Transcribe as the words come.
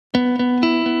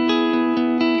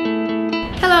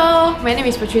my name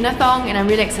is Petrina Thong and I'm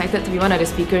really excited to be one of the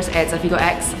speakers at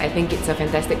ZafigoX. I think it's a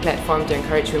fantastic platform to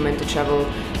encourage women to travel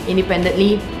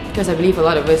independently because I believe a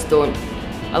lot of us don't.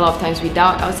 A lot of times we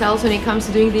doubt ourselves when it comes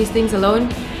to doing these things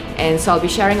alone. And so I'll be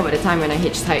sharing about the time when I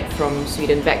hitchhiked from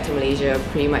Sweden back to Malaysia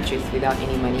pretty much without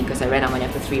any money because I ran out of money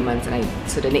after 3 months, and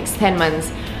so the next 10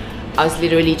 months I was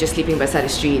literally just sleeping beside the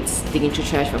streets, digging through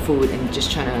trash for food and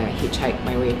just trying to hitchhike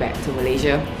my way back to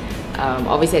Malaysia.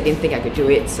 Obviously I didn't think I could do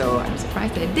it, so I'm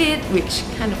surprised I did, which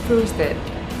kind of proves that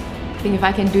I think if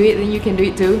I can do it, then you can do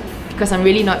it too. Because I'm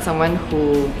really not someone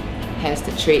who has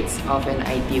the traits of an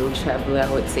ideal traveler,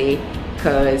 I would say,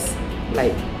 because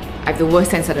like I have the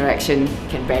worst sense of direction,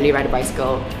 can barely ride a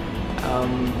bicycle.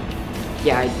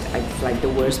 Yeah, I've like the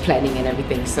worst planning and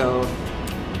everything, so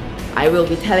I will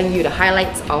be telling you the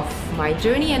highlights of my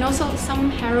journey and also some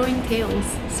harrowing tales.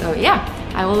 So yeah,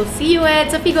 I will see you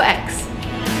at ZafigoX.